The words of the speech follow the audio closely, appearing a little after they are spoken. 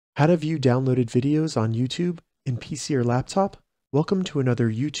How to view downloaded videos on YouTube in PC or laptop? Welcome to another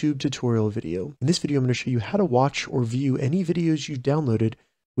YouTube tutorial video. In this video, I'm going to show you how to watch or view any videos you downloaded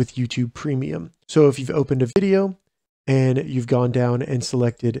with YouTube Premium. So if you've opened a video and you've gone down and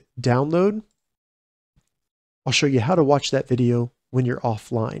selected download, I'll show you how to watch that video when you're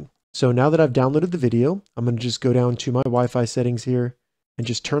offline. So now that I've downloaded the video, I'm going to just go down to my Wi-Fi settings here and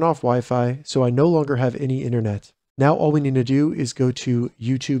just turn off Wi-Fi so I no longer have any internet. Now all we need to do is go to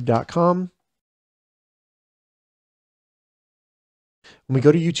youtube.com. When we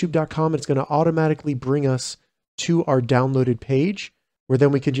go to youtube.com, it's going to automatically bring us to our downloaded page, where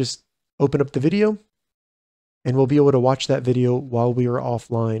then we can just open up the video and we'll be able to watch that video while we are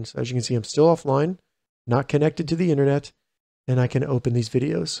offline. So as you can see, I'm still offline, not connected to the internet, and I can open these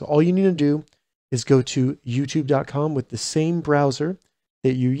videos. So all you need to do is go to youtube.com with the same browser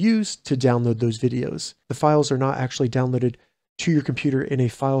that you use to download those videos. The files are not actually downloaded to your computer in a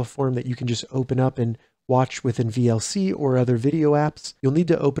file form that you can just open up and watch within VLC or other video apps. You'll need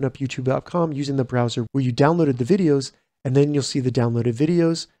to open up youtube.com using the browser where you downloaded the videos, and then you'll see the downloaded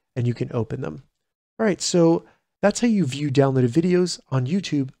videos and you can open them. All right, so that's how you view downloaded videos on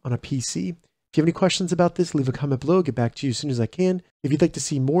YouTube on a PC. If you have any questions about this, leave a comment below. I'll get back to you as soon as I can. If you'd like to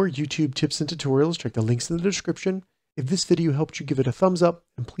see more YouTube tips and tutorials, check the links in the description. If this video helped you, give it a thumbs up,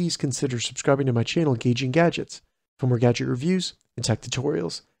 and please consider subscribing to my channel, Gauging Gadgets, for more gadget reviews and tech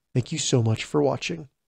tutorials. Thank you so much for watching.